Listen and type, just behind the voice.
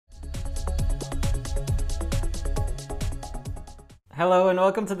Hello and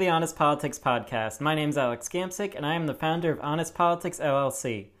welcome to the Honest Politics Podcast. My name's Alex Gamsick and I am the founder of Honest Politics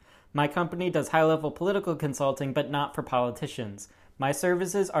LLC. My company does high-level political consulting but not for politicians. My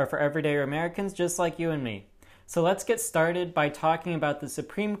services are for everyday Americans just like you and me. So let's get started by talking about the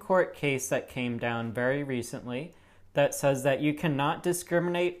Supreme Court case that came down very recently that says that you cannot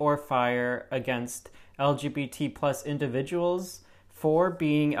discriminate or fire against LGBT plus individuals for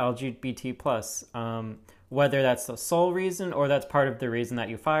being LGBT plus. Whether that's the sole reason or that's part of the reason that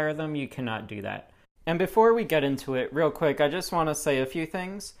you fire them, you cannot do that. And before we get into it, real quick, I just want to say a few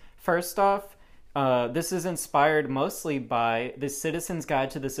things. First off, this is inspired mostly by the Citizen's Guide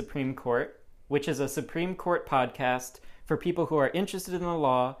to the Supreme Court, which is a Supreme Court podcast for people who are interested in the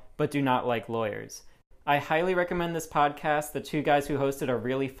law but do not like lawyers. I highly recommend this podcast. The two guys who host it are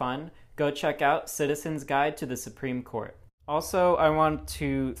really fun. Go check out Citizen's Guide to the Supreme Court. Also, I want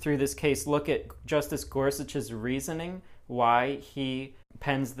to, through this case, look at Justice Gorsuch's reasoning, why he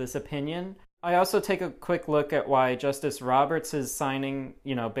pens this opinion. I also take a quick look at why Justice Roberts is signing,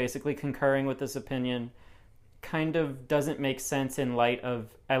 basically concurring with this opinion, kind of doesn't make sense in light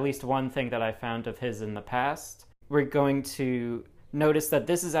of at least one thing that I found of his in the past. We're going to notice that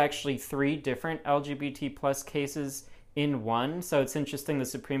this is actually 3 different LGBT plus cases in one, so it's interesting the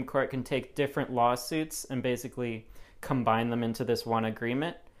Supreme Court can take different lawsuits and basically combine them into this one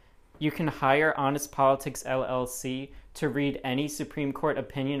agreement. You can hire Honest Politics LLC to read any Supreme Court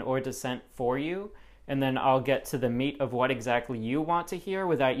opinion or dissent for you, and then I'll get to the meat of what exactly you want to hear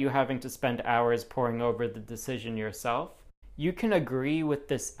without you having to spend hours poring over the decision yourself. You can agree with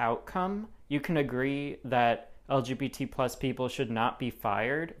this outcome. You can agree that LGBT plus people should not be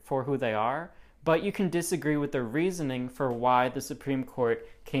fired for who they are, but you can disagree with the reasoning for why the Supreme Court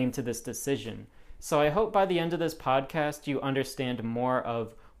came to this decision. So I hope by the end of this podcast you understand more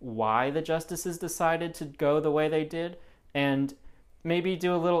of why the justices decided to go the way they did, and maybe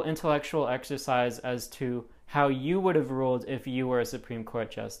do a little intellectual exercise as to how you would have ruled if you were a Supreme Court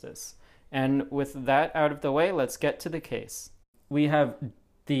justice. And with that out of the way, let's get to the case. We have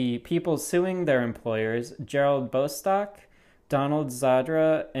the people suing their employers, Gerald Bostock, Donald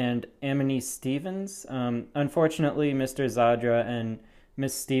Zadra, and Amity Stevens. Unfortunately, Mr. Zadra and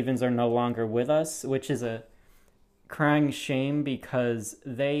Miss Stevens are no longer with us, which is a crying shame because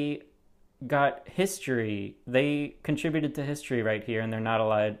they got history. They contributed to history right here, and they're not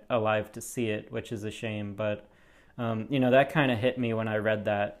alive to see it, which is a shame. But, that kind of hit me when I read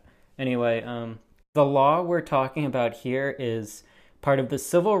that. Anyway, the law we're talking about here is part of the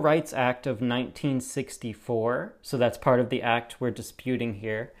Civil Rights Act of 1964. So that's part of the act we're disputing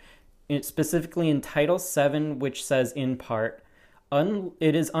here. It's specifically in Title VII, which says in part,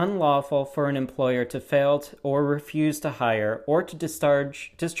 it is unlawful for an employer to fail or refuse to hire or to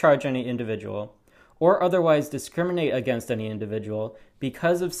discharge any individual or otherwise discriminate against any individual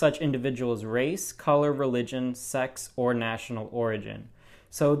because of such individual's race, color, religion, sex, or national origin.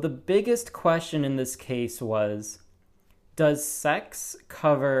 So the biggest question in this case was, does sex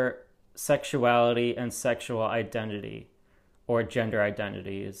cover sexuality and sexual identity, or gender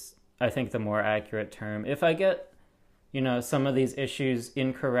identity is, I think, the more accurate term. If I get some of these issues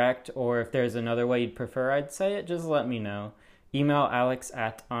incorrect, or if there's another way you'd prefer I'd say it, just let me know. Email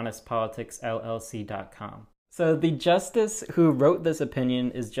alex@honestpoliticsllc.com. So the justice who wrote this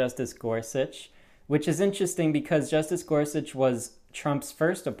opinion is Justice Gorsuch, which is interesting because Justice Gorsuch was Trump's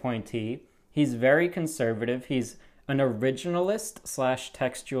first appointee. He's very conservative. He's an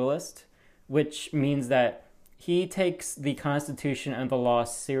originalist/textualist, which means that he takes the Constitution and the law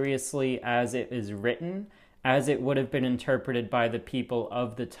seriously as it is written, as it would have been interpreted by the people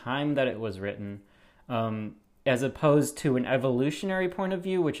of the time that it was written, as opposed to an evolutionary point of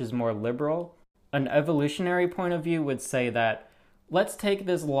view, which is more liberal. An evolutionary point of view would say that, let's take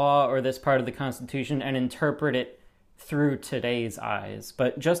this law or this part of the Constitution and interpret it through today's eyes.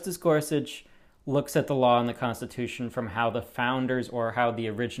 But Justice Gorsuch looks at the law and the Constitution from how the founders or how the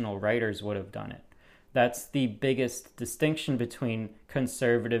original writers would have done it. That's the biggest distinction between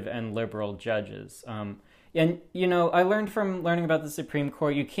conservative and liberal judges. And, I learned from learning about the Supreme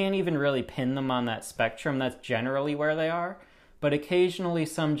Court, you can't even really pin them on that spectrum. That's generally where they are. But occasionally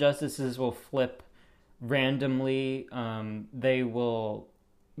some justices will flip randomly. They will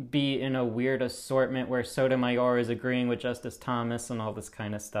be in a weird assortment where Sotomayor is agreeing with Justice Thomas and all this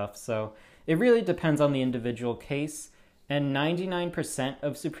kind of stuff. So it really depends on the individual case. And 99%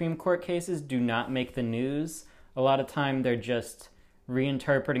 of Supreme Court cases do not make the news. A lot of time they're just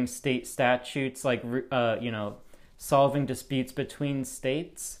reinterpreting state statutes, like, solving disputes between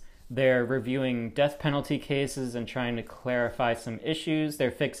states. They're reviewing death penalty cases and trying to clarify some issues.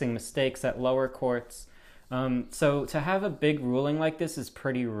 They're fixing mistakes at lower courts. So to have a big ruling like this is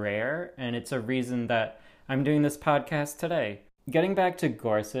pretty rare, and it's a reason that I'm doing this podcast today. Getting back to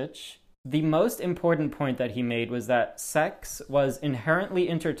Gorsuch, the most important point that he made was that sex was inherently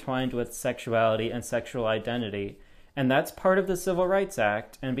intertwined with sexuality and sexual identity, and that's part of the Civil Rights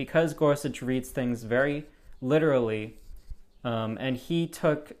Act. And because Gorsuch reads things very literally, and he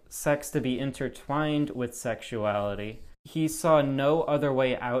took sex to be intertwined with sexuality, he saw no other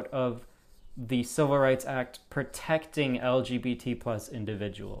way out of the Civil Rights Act protecting LGBT plus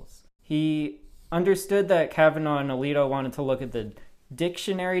individuals. He understood that Kavanaugh and Alito wanted to look at the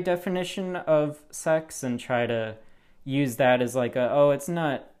dictionary definition of sex and try to use that as like it's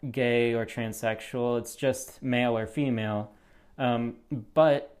not gay or transsexual, it's just male or female.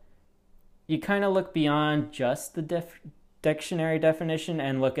 But you kind of look beyond just the dictionary definition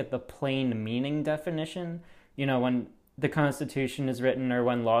and look at the plain meaning definition. You know, when the Constitution is written or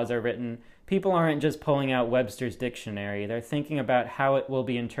when laws are written, people aren't just pulling out Webster's dictionary. They're thinking about how it will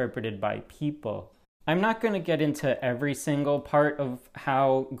be interpreted by people. I'm not going to get into every single part of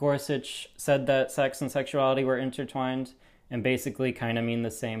how Gorsuch said that sex and sexuality were intertwined and basically kind of mean the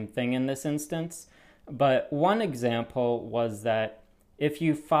same thing in this instance. But one example was that if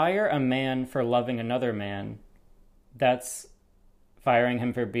you fire a man for loving another man, that's firing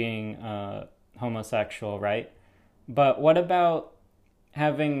him for being homosexual, right? But what about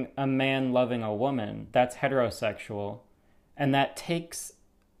having a man loving a woman? That's heterosexual. And that takes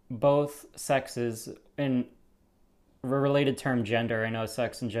both sexes in a related term, gender. I know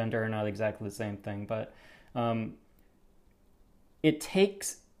sex and gender are not exactly the same thing, but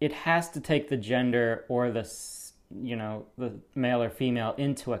it has to take the gender or the male or female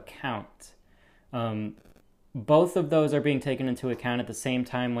into account. Both of those are being taken into account at the same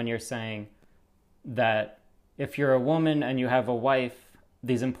time when you're saying that if you're a woman and you have a wife,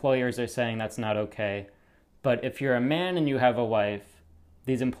 these employers are saying that's not okay. But if you're a man and you have a wife,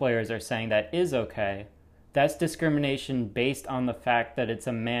 these employers are saying that is okay. That's discrimination based on the fact that it's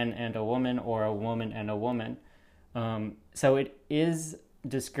a man and a woman or a woman and a woman. So it is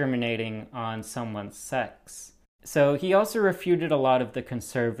discriminating on someone's sex. So he also refuted a lot of the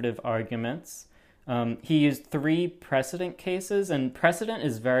conservative arguments. He used 3 precedent cases, and precedent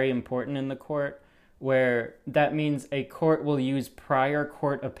is very important in the court, where that means a court will use prior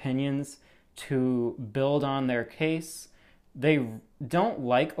court opinions to build on their case. They don't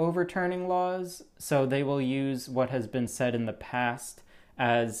like overturning laws, so they will use what has been said in the past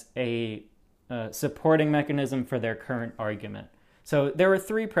as a supporting mechanism for their current argument. So there were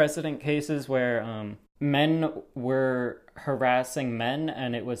 3 precedent cases where men were harassing men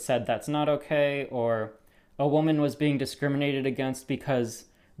and it was said that's not okay, or a woman was being discriminated against because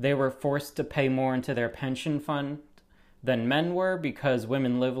they were forced to pay more into their pension fund than men were because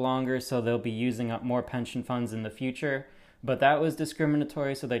women live longer, so they'll be using up more pension funds in the future. But that was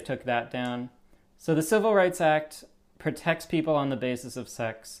discriminatory, so they took that down. So the Civil Rights Act protects people on the basis of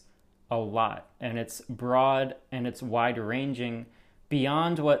sex a lot, and it's broad and it's wide-ranging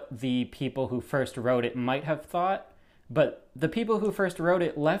beyond what the people who first wrote it might have thought, but the people who first wrote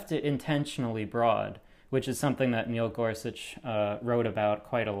it left it intentionally broad, which is something that Neil Gorsuch wrote about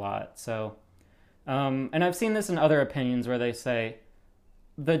quite a lot. So, and I've seen this in other opinions where they say,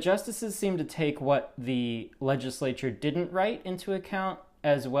 the justices seem to take what the legislature didn't write into account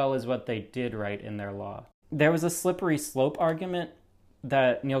as well as what they did write in their law. There was a slippery slope argument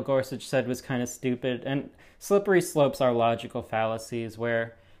that Neil Gorsuch said was kind of stupid, and slippery slopes are logical fallacies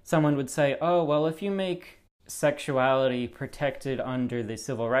where someone would say, oh, well, if you make sexuality protected under the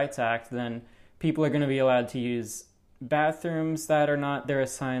Civil Rights Act, then people are going to be allowed to use bathrooms that are not their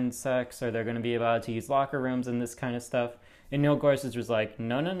assigned sex, or they're going to be allowed to use locker rooms and this kind of stuff. And Neil Gorsuch was like,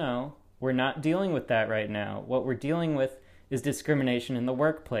 no, we're not dealing with that right now. What we're dealing with is discrimination in the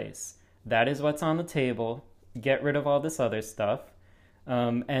workplace. That is what's on the table. Get rid of all this other stuff.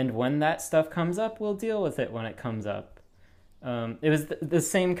 And when that stuff comes up, we'll deal with it when it comes up. It was the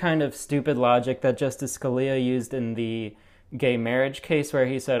same kind of stupid logic that Justice Scalia used in the gay marriage case where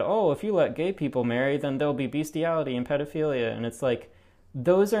he said, oh, if you let gay people marry, then there'll be bestiality and pedophilia. And it's like,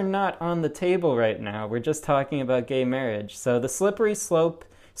 those are not on the table right now. We're just talking about gay marriage. So the slippery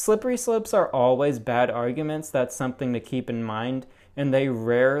slopes are always bad arguments. That's something to keep in mind, and they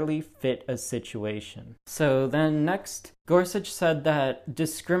rarely fit a situation. So then next, Gorsuch said that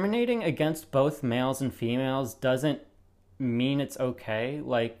discriminating against both males and females doesn't mean it's okay.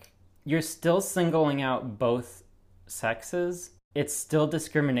 Like, you're still singling out both sexes. It's still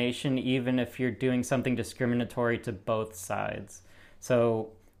discrimination even if you're doing something discriminatory to both sides.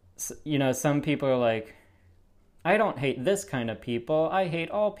 So, you know, some people are like, I don't hate this kind of people, I hate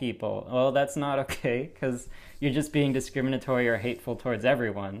all people. Well, that's not okay, because you're just being discriminatory or hateful towards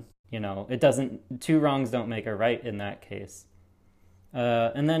everyone. Two wrongs don't make a right in that case.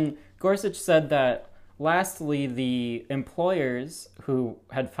 And then Gorsuch said that, lastly, the employers who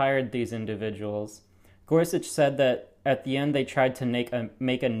had fired these individuals, Gorsuch said that at the end they tried to make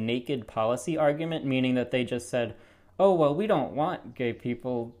a naked policy argument, meaning that they just said, oh, well, we don't want gay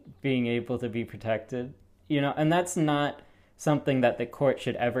people being able to be protected. And that's not something that the court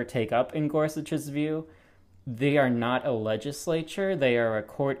should ever take up in Gorsuch's view. They are not a legislature. They are a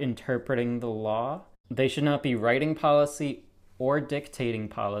court interpreting the law. They should not be writing policy or dictating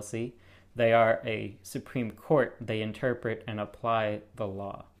policy. They are a Supreme Court. They interpret and apply the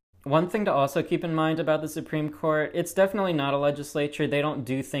law. One thing to also keep in mind about the Supreme Court, it's definitely not a legislature. They don't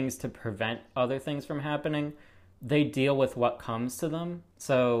do things to prevent other things from happening. They deal with what comes to them.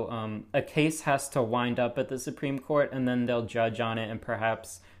 So a case has to wind up at the Supreme Court, and then they'll judge on it, and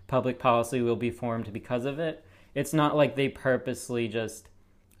perhaps public policy will be formed because of it. It's not like they purposely just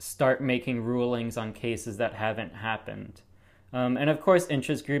start making rulings on cases that haven't happened. And of course,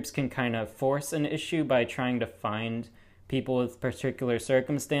 interest groups can kind of force an issue by trying to find people with particular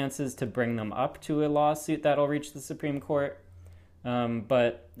circumstances to bring them up to a lawsuit that'll reach the Supreme Court.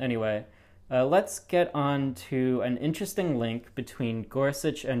 But anyway, let's get on to an interesting link between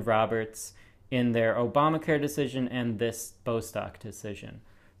Gorsuch and Roberts in their Obamacare decision and this Bostock decision.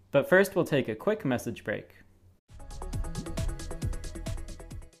 But first, we'll take a quick message break.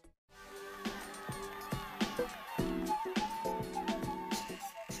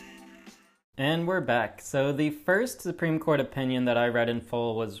 And we're back. So the first Supreme Court opinion that I read in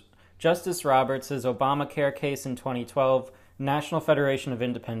full was Justice Roberts' Obamacare case in 2012, National Federation of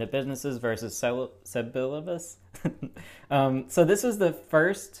Independent Businesses versus Sebelius. So this was the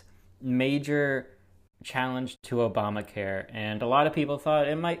first major challenge to Obamacare, and a lot of people thought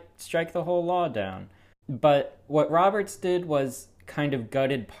it might strike the whole law down. But what Roberts did was kind of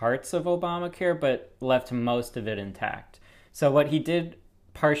gutted parts of Obamacare, but left most of it intact. So what he did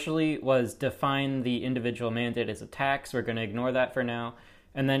partially was define the individual mandate as a tax. We're going to ignore that for now.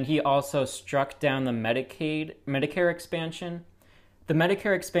 And then he also struck down the Medicare expansion. The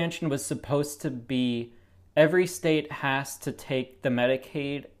Medicare expansion was supposed to be every state has to take the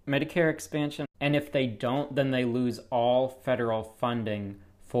Medicare expansion, and if they don't, then they lose all federal funding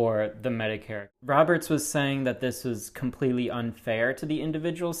for the Medicare. Roberts was saying that this was completely unfair to the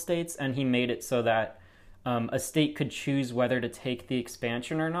individual states, and he made it so that a state could choose whether to take the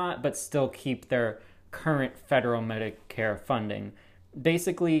expansion or not, but still keep their current federal Medicare funding.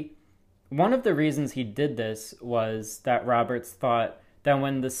 Basically, one of the reasons he did this was that Roberts thought that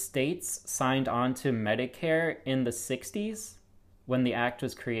when the states signed on to Medicare in the 60s, when the act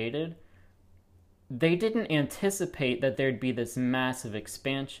was created, they didn't anticipate that there'd be this massive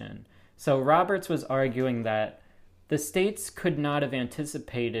expansion. So Roberts was arguing that the states could not have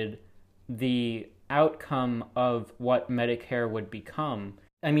anticipated the outcome of what Medicare would become.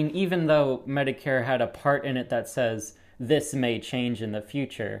 I mean, even though Medicare had a part in it that says this may change in the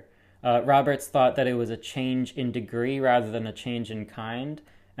future, Roberts thought that it was a change in degree rather than a change in kind,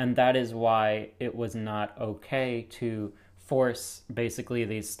 and that is why it was not okay to force basically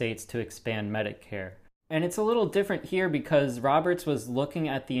these states to expand Medicare. And it's a little different here because Roberts was looking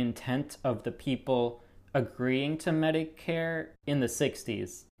at the intent of the people agreeing to Medicare in the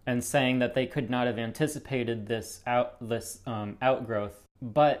 60s and saying that they could not have anticipated this outgrowth.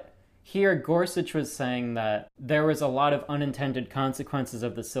 But here Gorsuch was saying that there was a lot of unintended consequences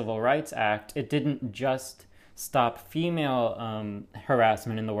of the Civil Rights Act. It didn't just stop female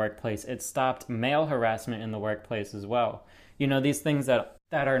harassment in the workplace, it stopped male harassment in the workplace as well. These things that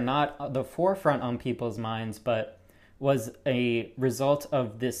are not the forefront on people's minds, but was a result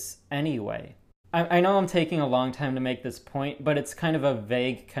of this anyway. I know I'm taking a long time to make this point, but it's kind of a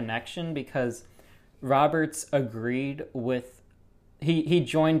vague connection because Roberts agreed with, he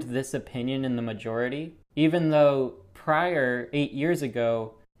joined this opinion in the majority, even though prior, 8 years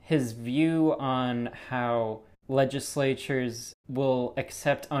ago, his view on how legislatures will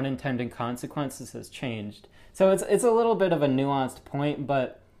accept unintended consequences has changed. So it's a little bit of a nuanced point,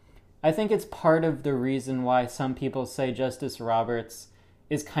 but I think it's part of the reason why some people say Justice Roberts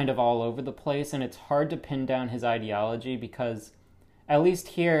is kind of all over the place, and it's hard to pin down his ideology because at least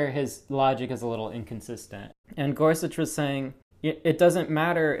here his logic is a little inconsistent. And Gorsuch was saying it doesn't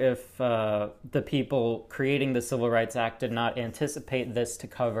matter if the people creating the Civil Rights Act did not anticipate this to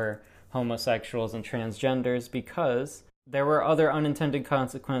cover homosexuals and transgenders because there were other unintended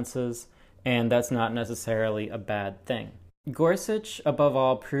consequences, and that's not necessarily a bad thing. Gorsuch, above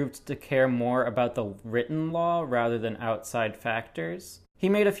all, proved to care more about the written law rather than outside factors. He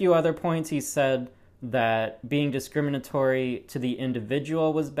made a few other points. He said that being discriminatory to the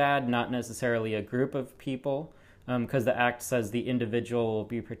individual was bad, not necessarily a group of people, because the act says the individual will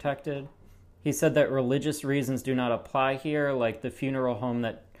be protected. He said that religious reasons do not apply here, like the funeral home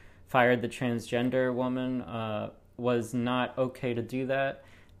that fired the transgender woman was not okay to do that.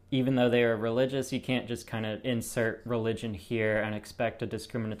 Even though they are religious, you can't just kind of insert religion here and expect a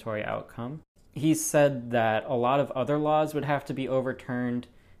discriminatory outcome. He said that a lot of other laws would have to be overturned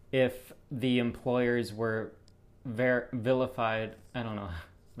if the employers were vilified. I don't know,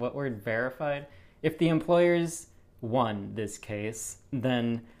 what word, verified? If the employers won this case,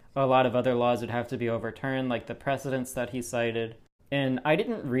 then a lot of other laws would have to be overturned, like the precedents that he cited. And I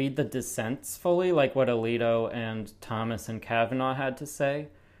didn't read the dissents fully, like what Alito and Thomas and Kavanaugh had to say.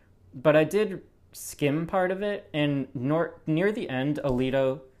 But I did skim part of it, and near the end,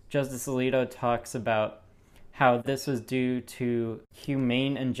 Justice Alito talks about how this was due to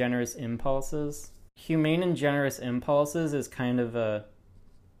humane and generous impulses. Humane and generous impulses is kind of a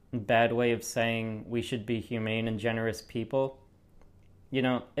bad way of saying we should be humane and generous people. You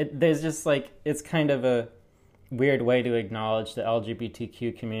know, there's just like, it's kind of a weird way to acknowledge the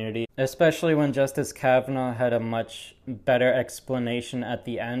LGBTQ community, especially when Justice Kavanaugh had a much better explanation at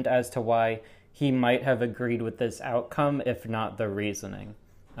the end as to why he might have agreed with this outcome, if not the reasoning.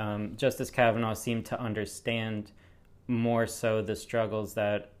 Justice Kavanaugh seemed to understand more so the struggles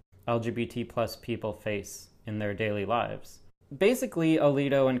that LGBT plus people face in their daily lives. Basically,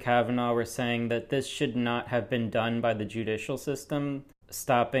 Alito and Kavanaugh were saying that this should not have been done by the judicial system,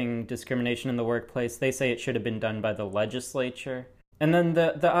 stopping discrimination in the workplace. They say it should have been done by the legislature. And then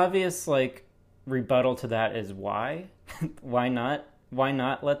the obvious rebuttal to that is why? Why not? Why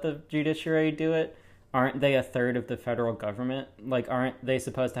not let the judiciary do it? Aren't they a third of the federal government? Aren't they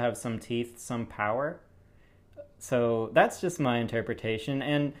supposed to have some teeth, some power? So that's just my interpretation.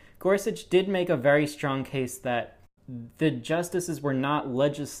 And Gorsuch did make a very strong case that the justices were not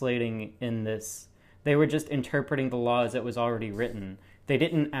legislating in this. They were just interpreting the law as it was already written. They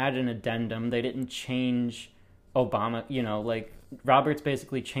didn't add an addendum. They didn't change Obama. Roberts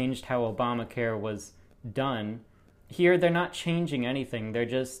basically changed how Obamacare was done. Here, they're not changing anything. They're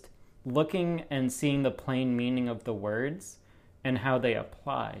just looking and seeing the plain meaning of the words and how they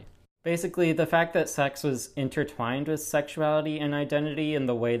apply. Basically, the fact that sex was intertwined with sexuality and identity in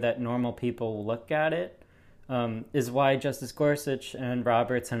the way that normal people look at it is why Justice Gorsuch and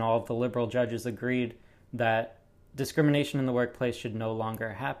Roberts and all of the liberal judges agreed that discrimination in the workplace should no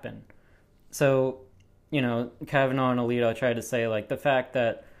longer happen. So, Kavanaugh and Alito tried to say, the fact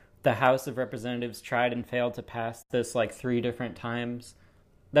that the House of Representatives tried and failed to pass this 3 different times,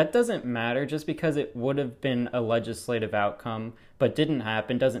 that doesn't matter. Just because it would have been a legislative outcome but didn't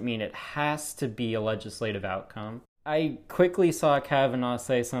happen doesn't mean it has to be a legislative outcome. I quickly saw Kavanaugh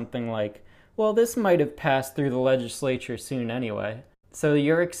say something like, well, this might have passed through the legislature soon anyway. So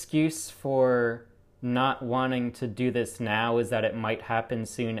your excuse for not wanting to do this now is that it might happen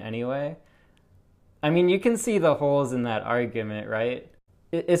soon anyway? I mean, you can see the holes in that argument, right?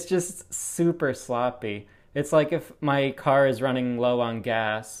 It's just super sloppy. It's like if my car is running low on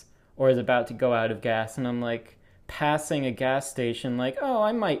gas or is about to go out of gas and I'm passing a gas station oh,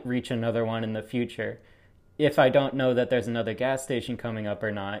 I might reach another one in the future if I don't know that there's another gas station coming up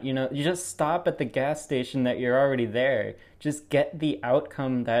or not. You just stop at the gas station that you're already there. Just get the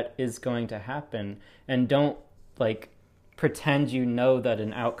outcome that is going to happen and don't pretend that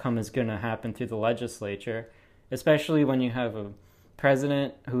an outcome is going to happen through the legislature, especially when you have a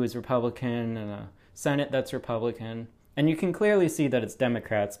president who is Republican and a Senate that's Republican. And you can clearly see that it's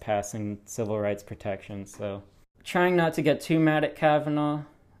Democrats passing civil rights protections. So trying not to get too mad at Kavanaugh,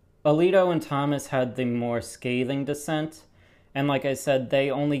 Alito and Thomas had the more scathing dissent. And like I said, they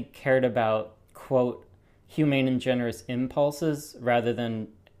only cared about, quote, humane and generous impulses rather than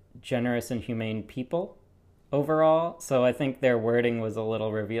generous and humane people overall. So I think their wording was a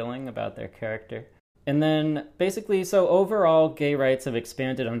little revealing about their character. And then basically, so overall, gay rights have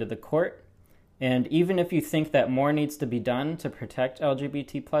expanded under the court. And even if you think that more needs to be done to protect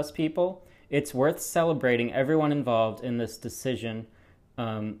LGBT plus people, it's worth celebrating everyone involved in this decision.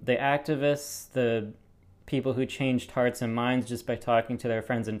 The activists, the people who changed hearts and minds just by talking to their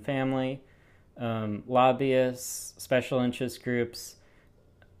friends and family, lobbyists, special interest groups,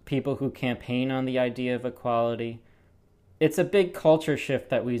 people who campaign on the idea of equality. It's a big culture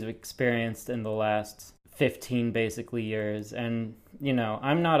shift that we've experienced in the last 15 basically years. And,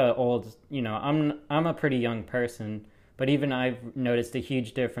 I'm not I'm a pretty young person, but even I've noticed a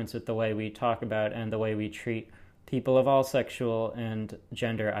huge difference with the way we talk about and the way we treat people of all sexual and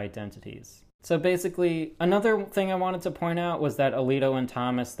gender identities. So basically, another thing I wanted to point out was that Alito and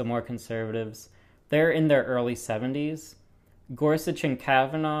Thomas, the more conservatives, they're in their early 70s. Gorsuch and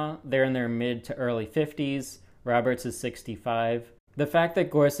Kavanaugh, they're in their mid to early 50s. Roberts is 65. The fact that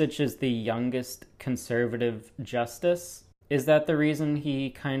Gorsuch is the youngest conservative justice, is that the reason he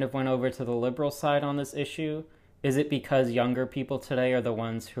kind of went over to the liberal side on this issue? Is it because younger people today are the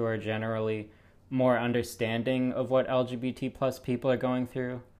ones who are generally more understanding of what LGBT plus people are going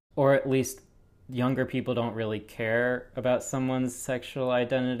through? Or at least younger people don't really care about someone's sexual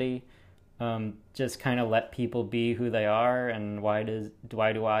identity? Just kind of let people be who they are, and why do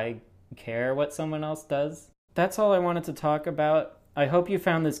I care what someone else does? That's all I wanted to talk about. I hope you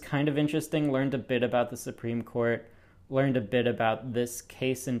found this kind of interesting, learned a bit about the Supreme Court, learned a bit about this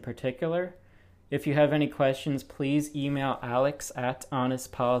case in particular. If you have any questions, please email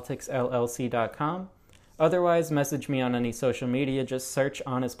alex@honestpoliticsllc.com. Otherwise, message me on any social media. Just search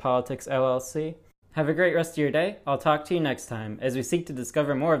Honest Politics LLC. Have a great rest of your day. I'll talk to you next time as we seek to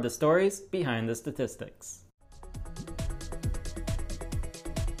discover more of the stories behind the statistics.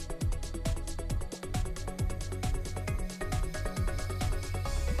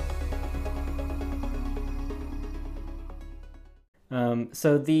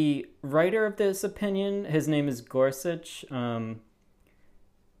 So the writer of this opinion, his name is Gorsuch.